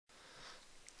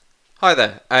Hi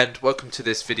there, and welcome to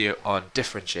this video on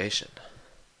differentiation.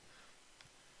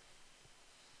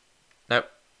 Now,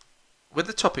 with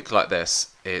a topic like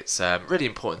this, it's really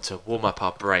important to warm up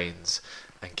our brains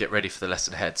and get ready for the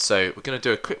lesson ahead. So we're going to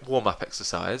do a quick warm-up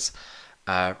exercise.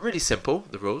 Really simple,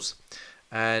 the rules.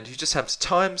 And you just have to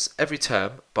times every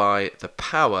term by the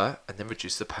power and then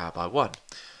reduce the power by 1.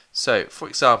 So, for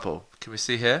example, can we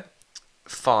see here?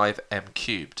 5m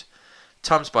cubed.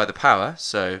 Times by the power,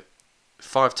 so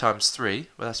 5 times 3,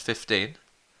 well that's 15,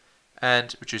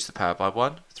 and reduce the power by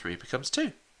 1, 3 becomes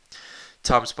 2.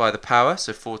 Times by the power,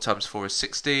 so 4 times 4 is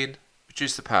 16,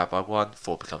 reduce the power by 1,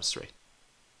 4 becomes 3.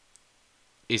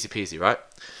 Easy peasy, right?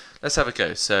 Let's have a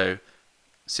go. So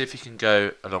see if you can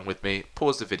go along with me.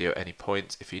 Pause the video at any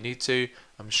point if you need to.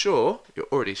 I'm sure you're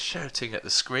already shouting at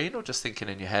the screen or just thinking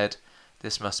in your head,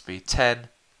 this must be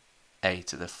 10a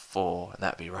to the 4, and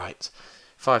that'd be right.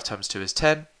 5 times 2 is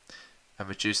 10. And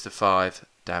reduce the 5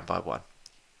 down by 1.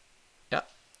 Yeah.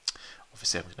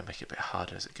 Obviously I'm going to make it a bit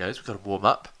harder as it goes. We've got to warm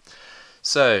up.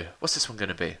 So, what's this one going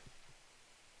to be?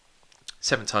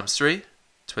 7 times 3,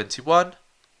 21.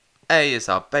 A is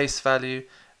our base value,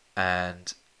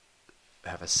 and we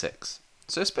have a 6.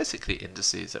 So it's basically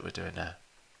indices that we're doing now.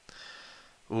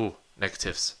 Ooh,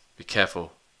 negatives. Be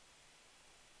careful.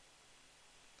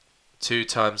 2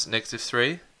 times negative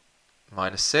 3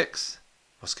 minus 6.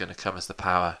 What's going to come as the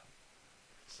power?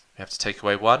 We have to take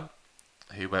away 1.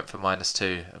 Who went for minus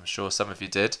 2? I'm sure some of you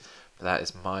did, but that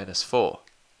is minus 4.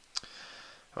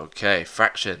 Okay,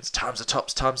 fractions. Times the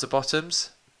tops, times the bottoms.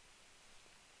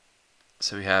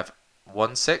 So we have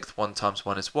 1/6. 1 times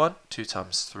 1 is 1. 2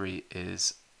 times 3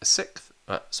 is a 6.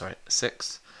 A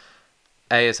 6.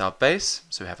 A is our base,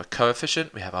 so we have a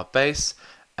coefficient, we have our base,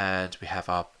 and we have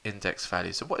our index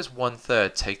value. So what is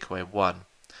 1/3 take away 1?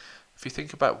 If you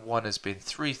think about 1 as being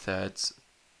 3/3,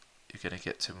 you're going to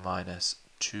get to minus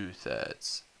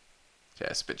 2/3. Yeah,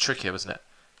 it's a bit trickier, wasn't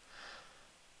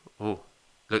it? Ooh,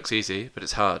 looks easy, but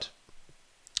it's hard.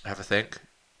 Have a think.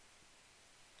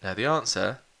 Now the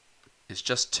answer is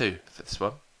just 2 for this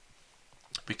one,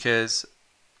 because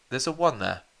there's a 1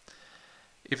 there.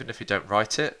 Even if you don't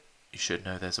write it, you should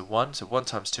know there's a 1. So 1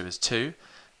 times 2 is 2.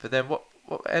 But then what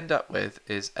we end up with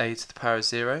is a to the power of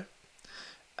 0.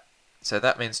 So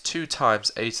that means 2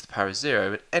 times a to the power of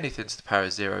 0, and anything to the power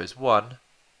of 0 is 1.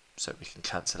 So we can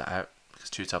cancel that out,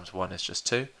 because 2 times 1 is just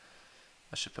 2.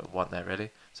 I should put 1 there really.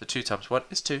 So 2 times 1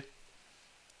 is 2.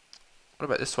 What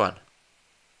about this one?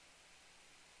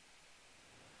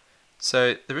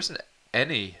 So there isn't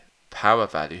any power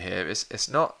value here. It's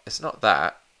not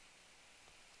that.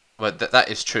 Well, that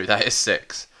is true. That is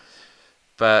 6.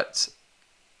 But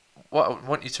what I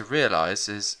want you to realise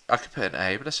is, I could put an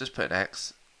A, but let's just put an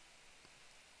X.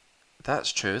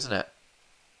 That's true, isn't it?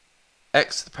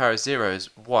 X to the power of 0 is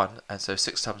 1, and so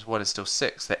 6 times 1 is still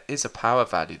 6. There is a power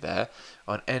value there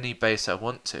on any base I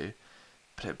want to,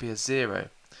 but it would be a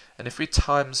 0. And if we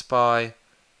times by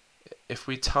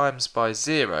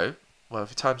 0, well, if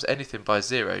you times anything by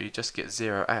 0, you just get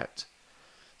 0 out.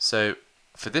 So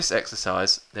for this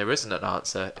exercise, there isn't an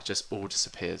answer, it just all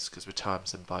disappears because we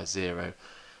times them by 0.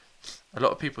 A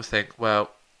lot of people think,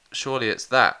 well, surely it's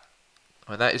that.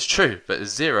 Well, that is true, but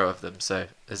there's 0 of them, so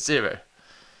there's 0.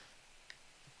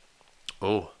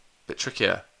 Oh, a bit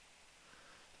trickier.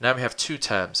 Now we have 2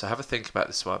 terms, so have a think about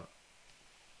this one.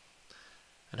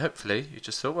 And hopefully you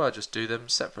just thought, well, I'll just do them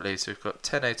separately. So we've got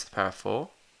 10a to the power of 4,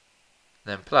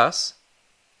 then plus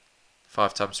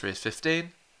 5 times 3 is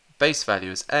 15. Base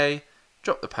value is a,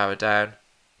 drop the power down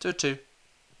to a 2.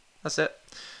 That's it.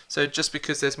 So just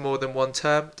because there's more than one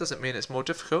term doesn't mean it's more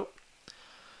difficult.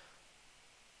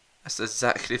 That's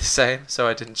exactly the same, so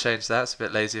I didn't change that. It's a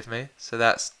bit lazy of me. So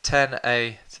that's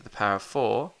 10a to the power of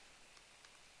 4.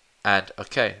 And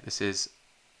okay,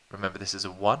 remember this is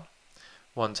a 1.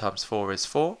 1 times 4 is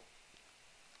 4.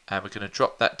 And we're going to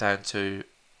drop that down to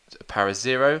the power of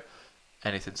 0.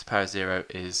 Anything to the power of 0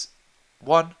 is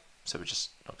 1. So we're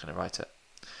just not going to write it.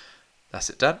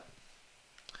 That's it done.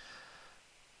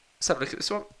 Let's have a look at this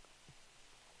one.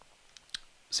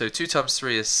 So 2 times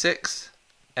 3 is 6.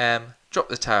 Drop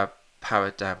the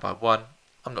power down by 1.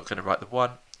 I'm not going to write the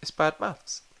 1. It's bad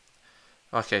maths.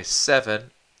 Okay,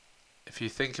 7. If you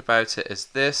think about it as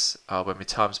this, when we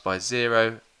times by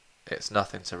 0, it's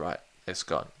nothing to write. It's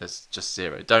gone. There's just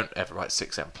 0. Don't ever write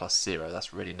 6m plus 0.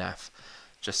 That's really naff.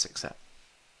 Just 6m.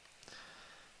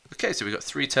 Okay, so we've got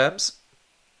 3 terms.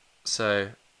 So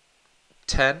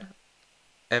 10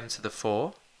 m to the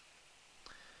 4.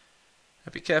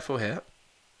 Now be careful here.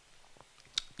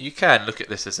 You can look at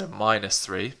this as a minus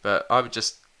 3, but I would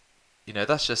just,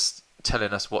 that's just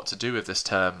telling us what to do with this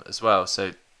term as well.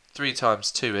 So 3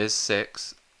 times 2 is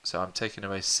 6, So I'm taking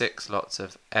away 6 lots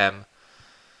of m.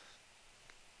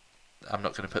 I'm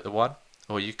not going to put the 1.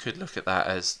 Or you could look at that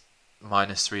as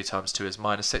minus 3 times 2 is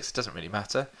minus 6. It doesn't really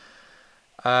matter.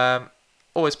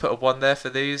 Always put a 1 there for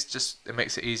these. Just it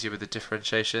makes it easier with the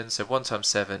differentiation. So 1 times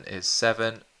 7 is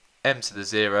 7. M to the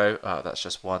 0. Oh, that's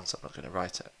just 1, so I'm not going to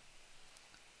write it.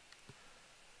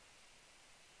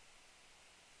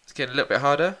 It's getting a little bit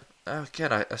harder. Oh,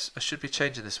 again, I should be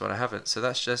changing this one. I haven't. So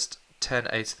that's just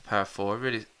 10a to the power 4. I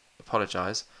really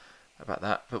apologise about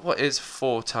that. But what is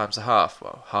 4 times a half?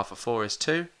 Well, half of 4 is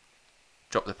 2.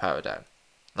 Drop the power down.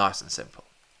 Nice and simple.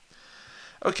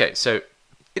 Okay, so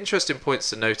interesting points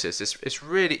to notice. It's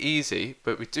really easy,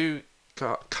 but we do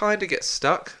kind of get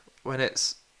stuck when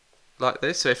it's like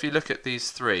this. So if you look at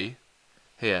these 3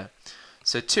 here,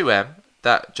 so 2m,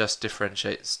 that just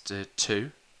differentiates to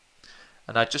 2.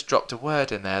 And I just dropped a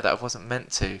word in there that I wasn't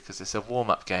meant to because it's a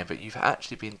warm-up game, but you've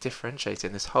actually been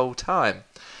differentiating this whole time.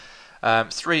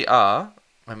 3r,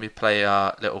 when we play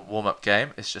our little warm-up game,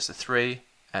 it's just a 3.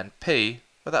 And p,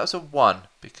 well, that was a 1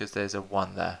 because there's a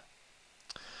 1 there.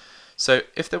 So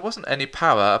if there wasn't any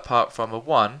power apart from a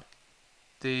 1,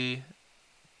 the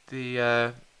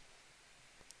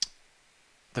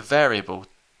variable,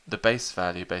 the base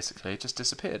value basically, just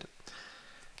disappeared.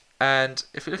 And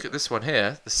if we look at this one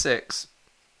here, the 6,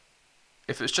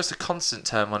 if it was just a constant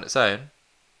term on its own,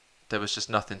 there was just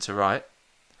nothing to write.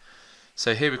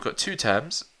 So here we've got 2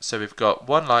 terms, so we've got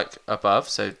 1 like above,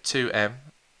 so 2m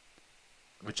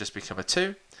would just become a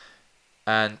 2,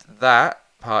 and that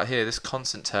part here, this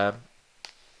constant term,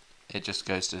 it just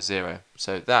goes to 0.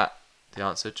 So that, the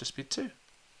answer would just be 2.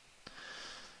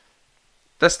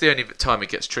 That's the only time it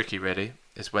gets tricky really,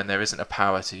 is when there isn't a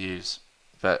power to use.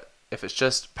 But if it's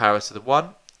just power to the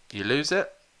 1, you lose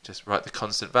it. Just write the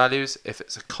constant values. If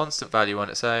it's a constant value on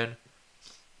its own,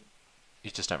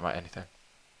 you just don't write anything.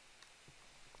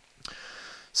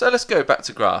 So let's go back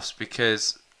to graphs,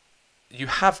 because you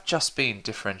have just been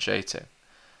differentiating.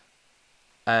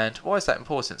 And why is that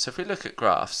important? So if we look at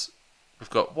graphs, we've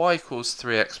got y equals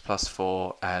 3x plus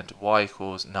 4 and y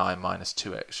equals 9 minus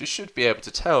 2x. You should be able to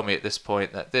tell me at this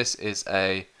point that this is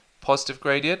a positive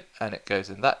gradient and it goes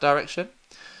in that direction.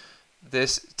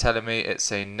 This telling me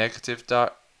it's a negative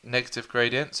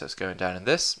gradient, so it's going down in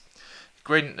this.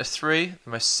 Gradient of 3, the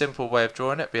most simple way of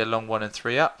drawing it, be a long 1 and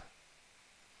 3 up.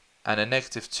 And a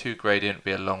negative 2 gradient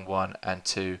be a long 1 and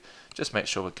 2. Just make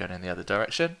sure we're going in the other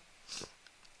direction.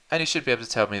 And you should be able to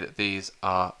tell me that these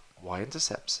are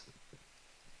y-intercepts.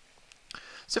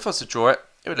 So if I was to draw it,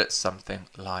 it would look something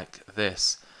like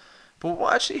this. But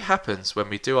what actually happens when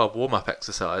we do our warm-up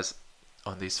exercise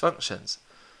on these functions?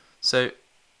 So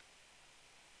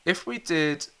if we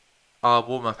did our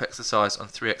warm-up exercise on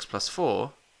 3x plus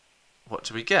 4, what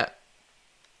do we get?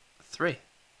 3.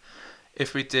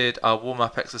 If we did our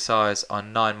warm-up exercise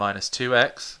on 9 minus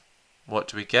 2x, what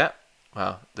do we get?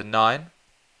 Well, the 9,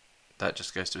 that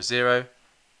just goes to a 0,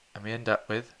 and we end up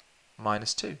with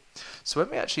minus 2. So when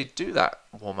we actually do that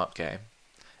warm-up game,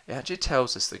 it actually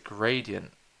tells us the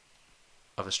gradient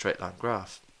of a straight line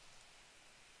graph.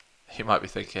 You might be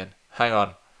thinking, hang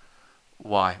on,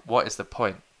 why? What is the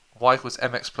point? Y equals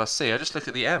mx plus c. I just look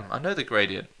at the m. I know the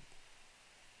gradient.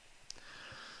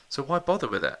 So why bother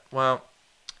with it? Well,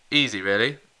 easy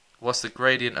really. What's the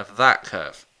gradient of that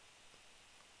curve?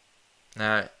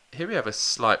 Now, here we have a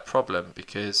slight problem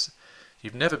because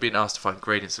you've never been asked to find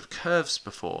gradients of curves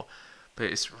before, but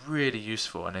it's really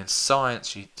useful, and in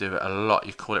science you do it a lot.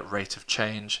 You call it rate of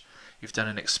change. You've done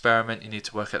an experiment, you need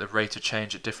to work out the rate of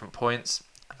change at different points,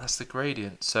 and that's the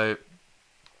gradient. So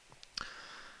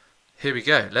here we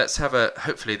go. Let's have a,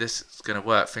 hopefully this is going to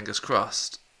work, fingers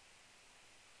crossed.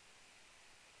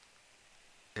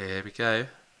 Here we go.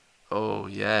 Oh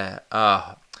yeah.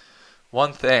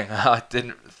 One thing I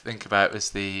didn't think about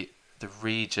was the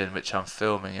region which I'm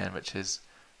filming in, which is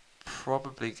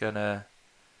probably gonna.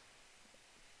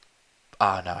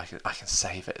 Oh no, I can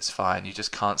save it. It's fine. You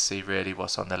just can't see really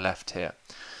what's on the left here.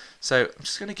 So I'm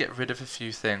just going to get rid of a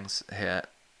few things here.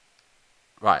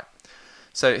 Right.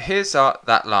 So here's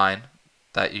that line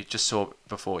that you just saw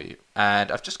before you,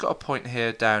 and I've just got a point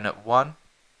here down at 1.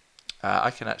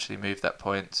 I can actually move that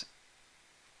point.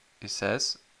 He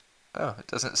says. Oh, it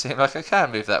doesn't seem like I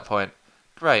can move that point.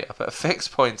 Great, I put a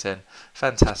fixed point in.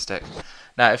 Fantastic.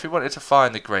 Now, if we wanted to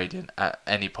find the gradient at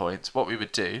any point, what we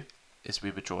would do is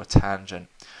we would draw a tangent.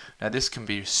 Now, this can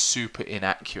be super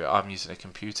inaccurate. I'm using a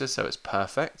computer, so it's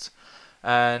perfect.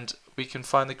 And we can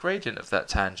find the gradient of that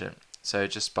tangent. So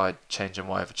just by changing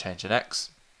y over changing x.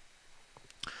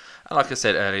 And like I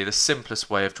said earlier, the simplest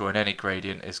way of drawing any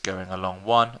gradient is going along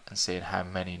 1 and seeing how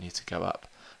many you need to go up.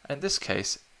 And in this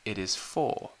case, it is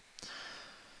 4.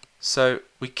 So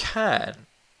we can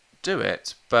do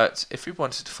it, but if we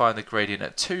wanted to find the gradient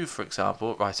at 2, for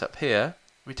example, right up here,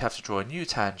 we'd have to draw a new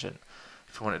tangent.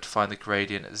 If we wanted to find the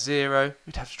gradient at 0,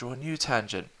 we'd have to draw a new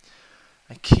tangent.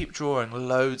 And keep drawing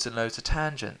loads and loads of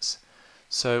tangents.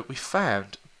 So we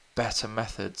found better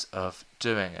methods of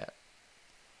doing it,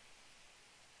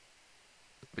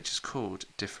 which is called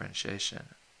differentiation.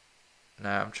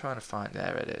 Now I'm trying to find,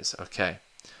 there it is, okay.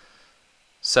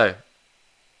 So,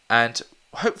 and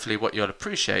hopefully what you'll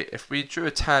appreciate, if we drew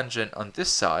a tangent on this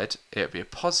side, it would be a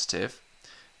positive.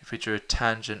 If we drew a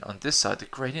tangent on this side, the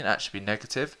gradient actually be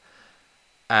negative,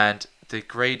 and the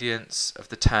gradients of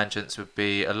the tangents would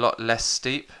be a lot less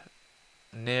steep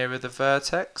nearer the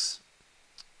vertex.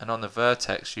 And on the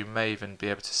vertex, you may even be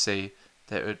able to see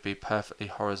that it would be perfectly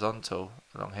horizontal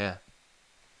along here.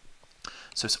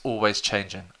 So it's always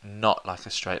changing, not like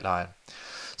a straight line.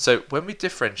 So when we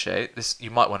differentiate, this, you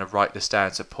might want to write this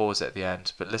down, so pause at the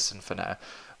end, but listen for now.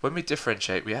 When we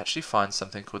differentiate, we actually find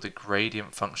something called the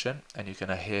gradient function, and you're going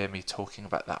to hear me talking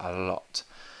about that a lot.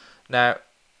 Now,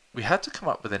 we had to come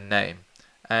up with a name,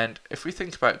 and if we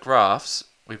think about graphs,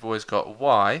 we've always got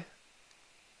y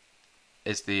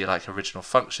is the original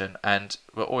function, and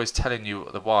we're always telling you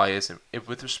what the y is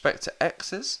with respect to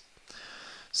x's.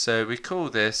 So we call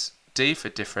this d for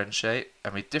differentiate,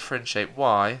 and we differentiate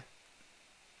y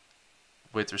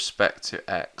with respect to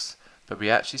x, but we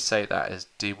actually say that as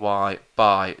dy by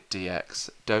dx.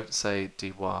 Don't say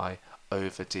dy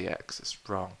over dx, it's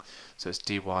wrong. So it's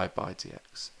dy by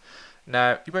dx.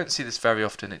 Now, you won't see this very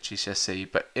often at GCSE,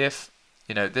 but if,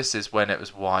 this is when it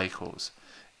was y equals.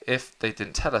 If they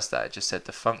didn't tell us that, it just said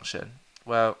the function,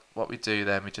 well, what we do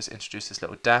then, we just introduce this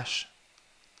little dash,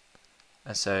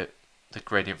 and so the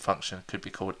gradient function could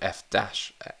be called f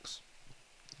dash x.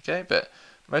 Okay, but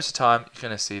most of the time, you're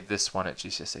going to see this one at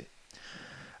GCSE.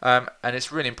 And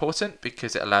it's really important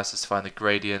because it allows us to find the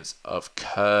gradients of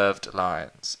curved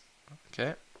lines.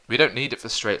 Okay, we don't need it for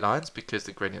straight lines because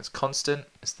the gradient's constant.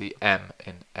 It's the m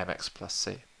in mx plus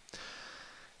c.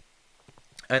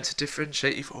 And to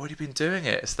differentiate, you've already been doing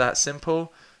it. It's that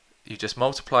simple. You just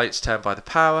multiply each term by the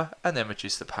power and then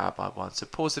reduce the power by 1. So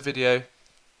pause the video,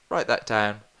 write that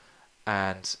down,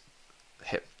 and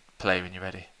hit play when you're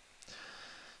ready.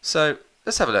 So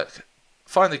let's have a look.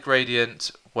 Find the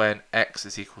gradient when x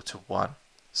is equal to 1.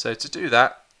 So to do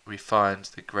that, we find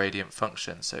the gradient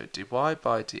function. So dy by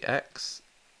dx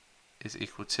is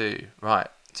equal to, right,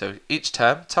 so each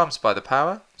term times by the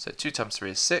power. So 2 times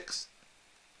 3 is 6.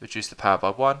 Reduce the power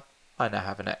by 1. I now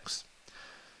have an x.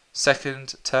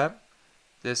 Second term,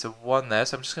 there's a 1 there,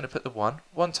 so I'm just going to put the 1.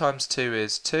 1 times 2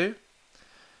 is 2.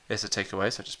 It's a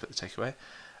takeaway, so I just put the takeaway.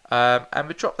 And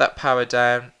we drop that power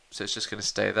down, so it's just going to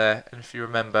stay there. And if you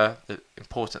remember, the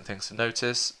important things to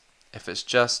notice, if it's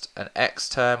just an x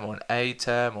term or an a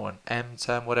term or an m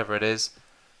term, whatever it is,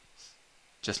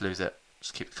 just lose it.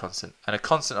 Just keep it constant. And a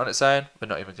constant on its own, we're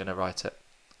not even going to write it.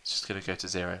 It's just going to go to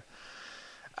 0.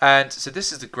 And so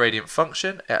this is the gradient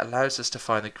function. It allows us to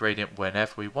find the gradient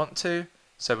whenever we want to.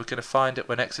 So we're going to find it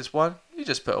when x is 1. You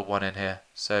just put a 1 in here.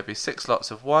 So it'd be 6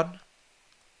 lots of 1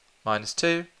 minus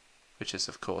 2, which is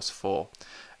of course 4.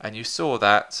 And you saw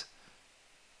that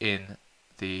in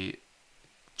the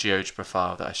GeoGebra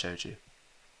file that I showed you.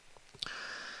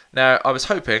 Now, I was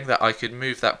hoping that I could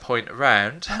move that point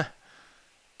around,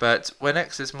 but when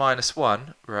x is minus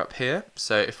 1, we're up here.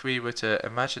 So if we were to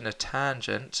imagine a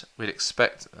tangent, we'd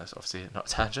expect, that's obviously not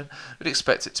a tangent, we'd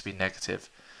expect it to be negative.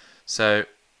 So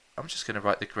I'm just going to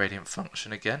write the gradient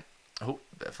function again. Oh,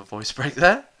 bit of a voice break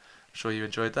there. I'm sure you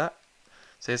enjoyed that.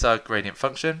 So here's our gradient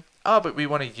function. But we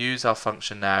want to use our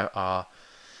function now, our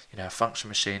function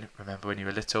machine. Remember when you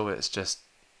were little, it's just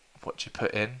what you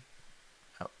put in.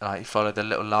 You follow the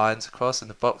little lines across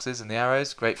and the boxes and the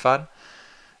arrows. Great fun.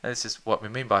 And this is what we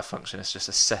mean by a function. It's just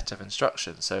a set of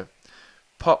instructions. So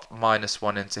pop minus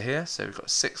 1 into here. So we've got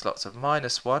 6 lots of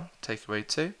minus 1, take away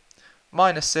 2.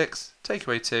 Minus 6, take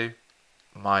away 2.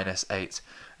 Minus 8.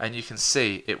 And you can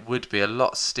see it would be a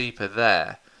lot steeper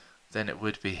there than it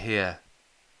would be here.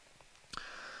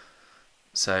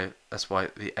 So that's why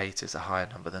the 8 is a higher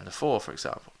number than the 4, for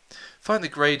example. Find the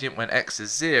gradient when x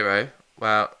is 0.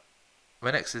 Well,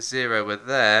 when x is 0, we're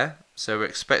there. So we're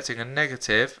expecting a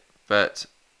negative, but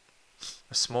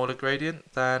a smaller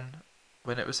gradient than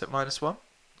when it was at minus 1,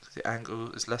 because the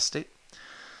angle is less steep.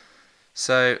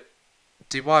 So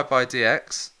dy by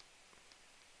dx,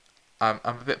 I'm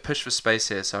a bit pushed for space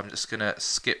here, so I'm just going to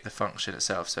skip the function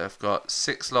itself. So I've got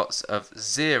 6 lots of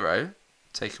 0,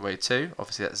 take away 2.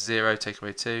 Obviously that's 0, take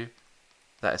away 2.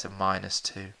 That is a minus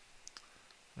 2. And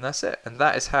that's it. And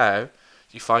that is how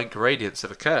you find gradients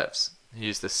of curves. You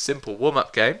use this simple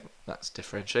warm-up game, That's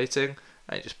differentiating,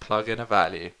 and you just plug in a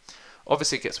value.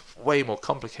 Obviously it gets way more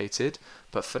complicated,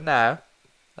 but for now,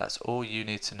 that's all you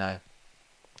need to know.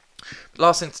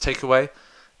 Last thing to take away,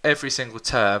 every single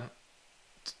term,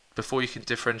 before you can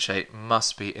differentiate,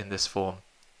 must be in this form.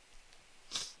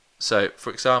 So,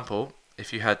 for example,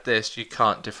 if you had this, you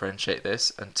can't differentiate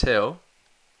this until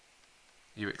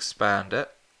you expand it.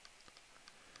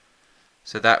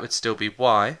 So that would still be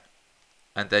y,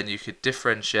 and then you could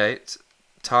differentiate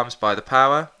times by the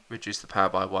power, reduce the power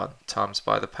by 1, times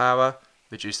by the power,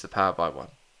 reduce the power by 1.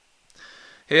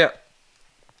 Here,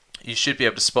 you should be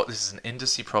able to spot this as an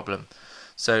indice problem.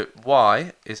 So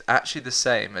y is actually the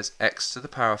same as x to the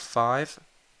power of 5,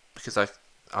 because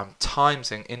I'm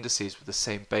timesing indices with the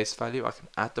same base value. I can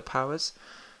add the powers.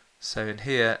 So in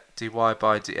here, dy by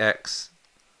dx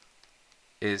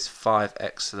is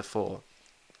 5x to the 4.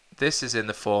 This is in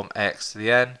the form ax to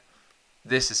the n.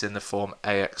 This is in the form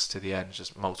ax to the n,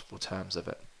 just multiple terms of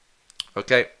it.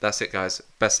 Okay, that's it guys.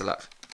 Best of luck.